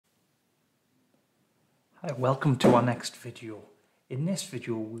Hi, welcome to our next video. In this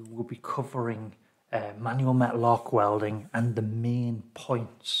video we will be covering manual metal arc welding and the main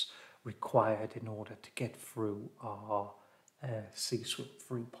points required in order to get through our CSWIP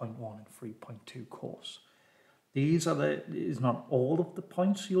 3.1 and 3.2 course. These is not all of the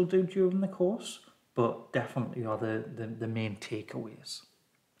points you'll do during the course, but definitely are the main takeaways.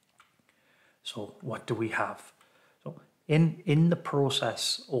 So what do we have? So in the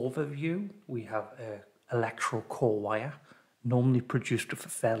process overview, we have a Electrode core wire, normally produced with a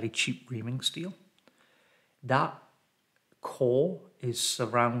fairly cheap reaming steel. That core is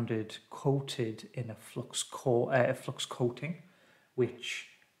coated in a flux coating, which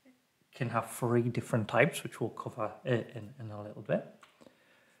can have 3 different types, which we'll cover in a little bit.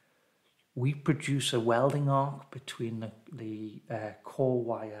 We produce a welding arc between the core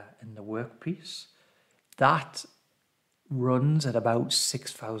wire and the workpiece. That runs at about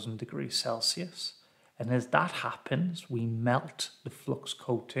 6,000 degrees Celsius. And as that happens, we melt the flux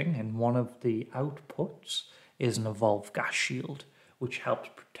coating, and one of the outputs is an evolved gas shield, which helps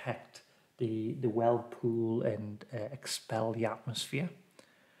protect the weld pool and expel the atmosphere,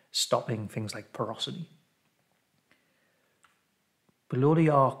 stopping things like porosity. Below the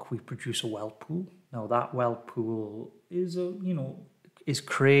arc, we produce a weld pool. Now that weld pool is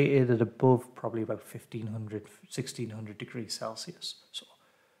created at above probably about 1600 degrees Celsius. So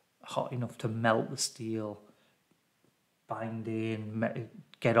hot enough to melt the steel, bind in,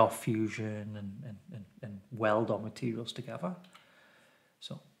 get off fusion and weld our materials together.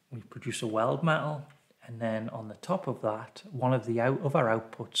 So we produce a weld metal, and then on the top of that, one of the other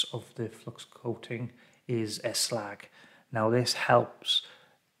outputs of the flux coating is a slag. Now this helps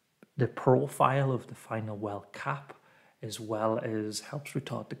the profile of the final weld cap, as well as helps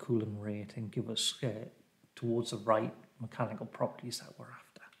retard the cooling rate and give us towards the right mechanical properties that we're after.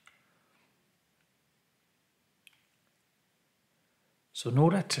 So in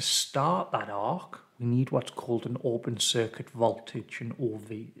order to start that arc, we need what's called an open circuit voltage, an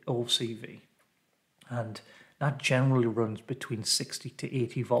OCV. And that generally runs between 60 to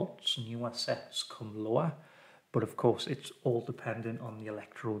 80 volts. Newer sets come lower, but of course it's all dependent on the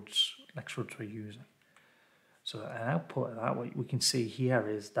electrodes we're using. So an output of that, what we can see here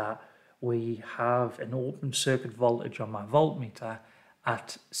is that we have an open circuit voltage on my voltmeter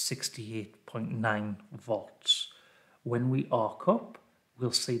at 68.9 volts. When we arc up,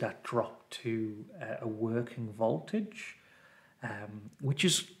 we'll see that drop to a working voltage, which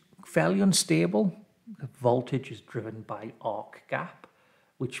is fairly unstable. The voltage is driven by arc gap,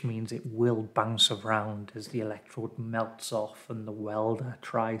 which means it will bounce around as the electrode melts off and the welder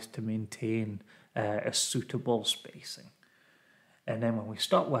tries to maintain a suitable spacing. And then when we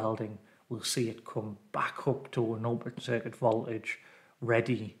stop welding, we'll see it come back up to an open circuit voltage,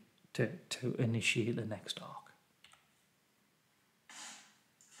 ready to initiate the next arc.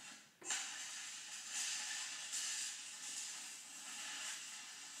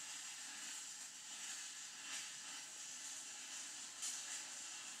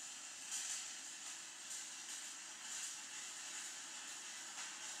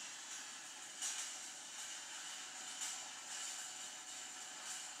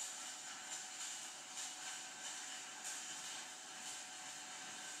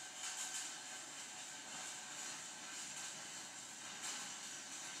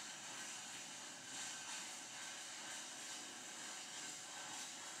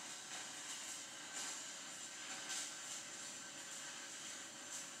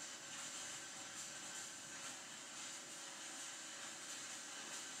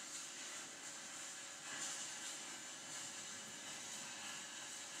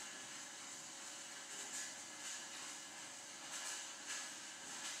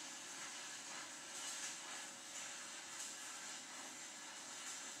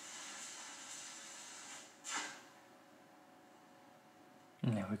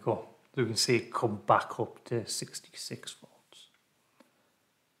 And there we go. So you can see it come back up to 66 volts.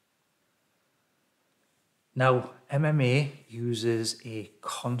 Now, MMA uses a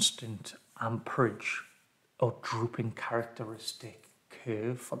constant amperage or drooping characteristic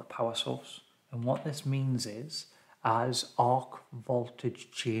curve for the power source. And what this means is, as arc voltage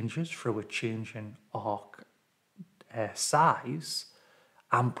changes through a change in arc size,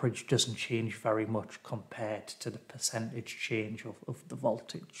 amperage doesn't change very much compared to the percentage change of the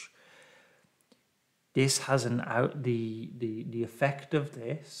voltage. This has the effect of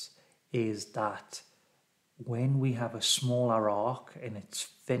this is that when we have a smaller arc and it's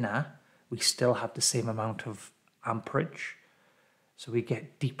thinner, we still have the same amount of amperage, so we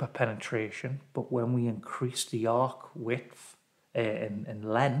get deeper penetration. But when we increase the arc width and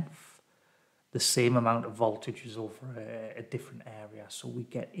length, the same amount of voltages over a different area, so we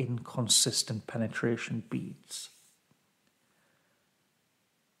get inconsistent penetration beads.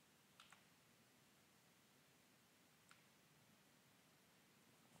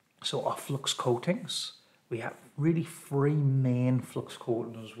 So our flux coatings, we have really three main flux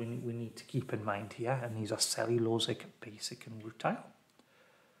coatings we need to keep in mind here, and these are cellulosic, basic and rutile.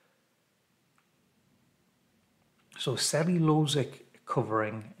 So cellulosic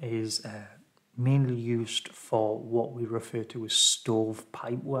covering is mainly used for what we refer to as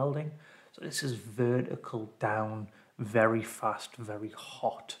stovepipe welding. So this is vertical down, very fast, very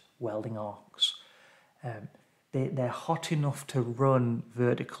hot welding arcs. They're hot enough to run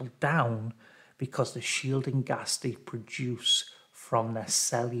vertical down because the shielding gas they produce from their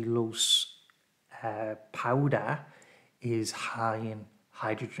cellulose powder is high in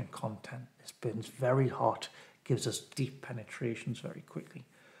hydrogen content. This burns very hot, gives us deep penetrations very quickly.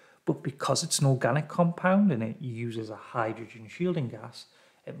 But because it's an organic compound and it uses a hydrogen shielding gas,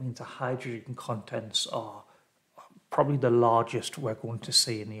 it means the hydrogen contents are probably the largest we're going to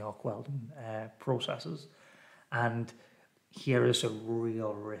see in the arc welding processes. And here is a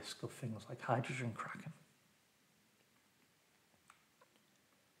real risk of things like hydrogen cracking.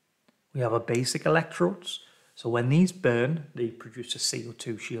 We have our basic electrodes. So when these burn, they produce a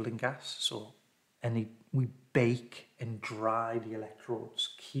CO2 shielding gas. We bake and dry the electrodes,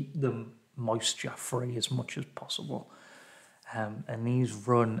 keep them moisture free as much as possible. And these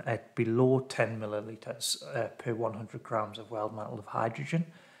run at below 10 milliliters per 100 grams of weld metal of hydrogen,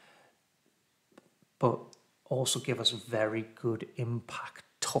 but also give us very good impact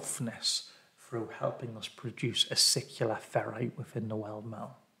toughness through helping us produce a acicular ferrite within the weld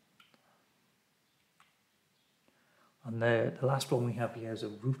metal. And the last one we have here is a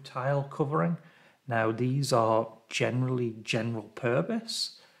rutile covering. Now these are generally general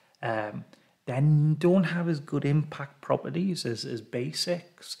purpose. They don't have as good impact properties as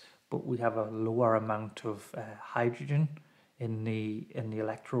basics, but we have a lower amount of hydrogen in the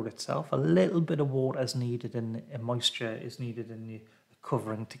electrode itself. A little bit of water is needed and moisture is needed in the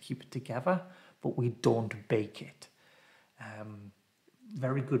covering to keep it together, but we don't bake it.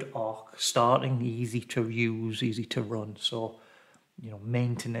 Very good arc starting, easy to use, easy to run. So,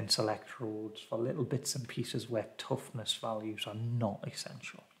 maintenance electrodes for little bits and pieces where toughness values are not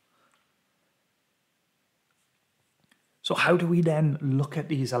essential. So how do we then look at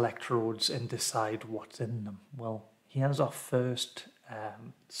these electrodes and decide what's in them? Well, here's our first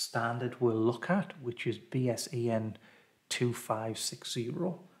standard we'll look at, which is BSEN 2560.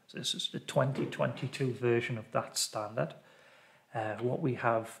 So this is the 2022 version of that standard. What we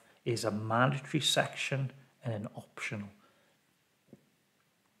have is a mandatory section and an optional.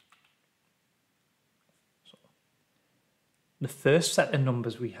 So the first set of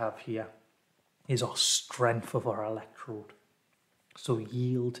numbers we have here is our strength of our electrode. So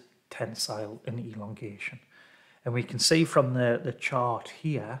yield, tensile and elongation. And we can see from the chart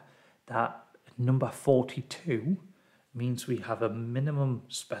here that number 42 means we have a minimum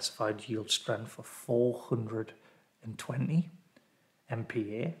specified yield strength of 420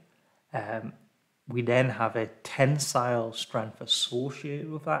 MPa. We then have a tensile strength associated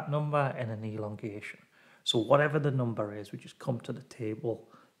with that number and an elongation. So whatever the number is, we just come to the table,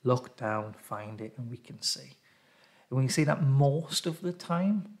 look down, find it, and we can see. And we can see that most of the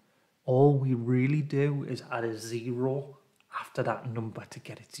time, all we really do is add a 0 after that number to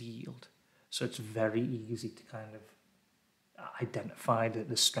get its yield. So it's very easy to kind of identify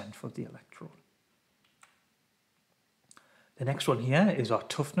the strength of the electrode. The next one here is our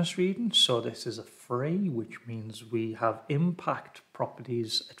toughness reading. So this is a 3, which means we have impact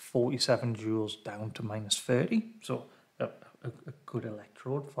properties at 47 joules down to -30. So a good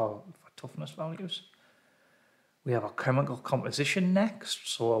electrode for toughness values. We have a chemical composition next.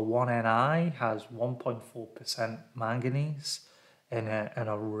 So a 1Ni has 1.4% manganese and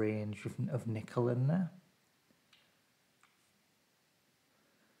a range of nickel in there.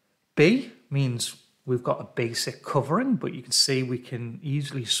 B means we've got a basic covering, but you can see we can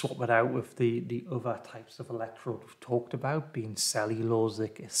easily swap it out with the other types of electrode we've talked about, being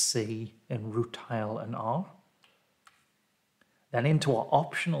cellulosic, a C, and rutile, an R. Then into our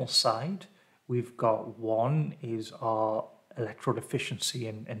optional side, we've got 1 is our electrode efficiency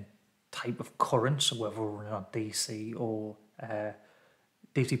and type of current, so whether we're in a DC or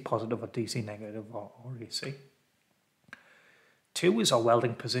DC positive or DC negative or AC. 2 is our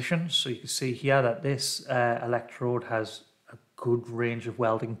welding position. So you can see here that this electrode has a good range of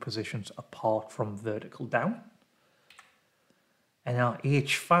welding positions apart from vertical down. And our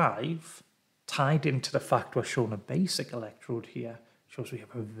H5, tied into the fact we're showing a basic electrode here, shows we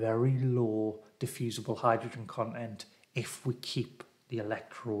have a very low diffusible hydrogen content if we keep the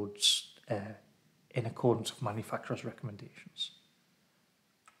electrodes in accordance with manufacturer's recommendations.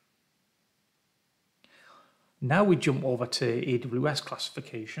 Now we jump over to AWS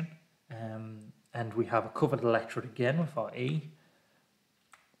classification, and we have a covered electrode again with our E.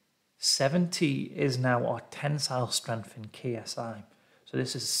 70 is now our tensile strength in KSI. So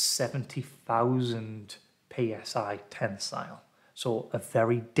this is 70,000 PSI tensile. So a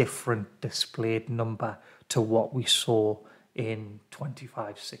very different displayed number to what we saw in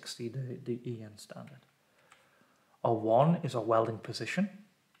 2560, the EN standard. Our 1 is our welding position,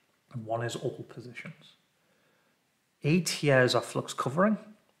 and 1 is all positions. 8 here is our flux covering,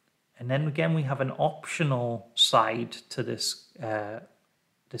 and then again we have an optional side to this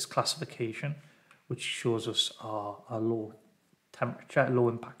this classification, which shows us our low temperature, low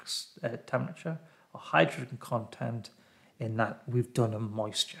impacts temperature, our hydrogen content, in that we've done a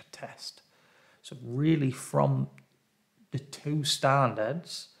moisture test. So really from the two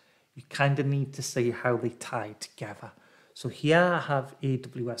standards, you kind of need to see how they tie together. So here I have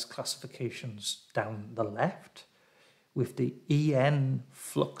AWS classifications down the left, with the EN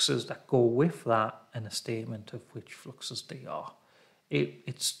fluxes that go with that and a statement of which fluxes they are.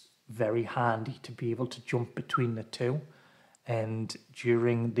 It's very handy to be able to jump between the two, and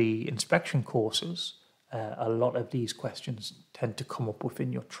during the inspection courses, a lot of these questions tend to come up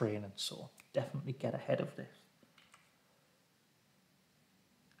within your training, so definitely get ahead of this.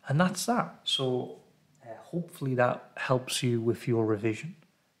 And that's that. So hopefully that helps you with your revision,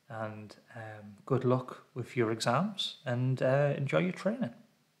 and good luck with your exams, and enjoy your training.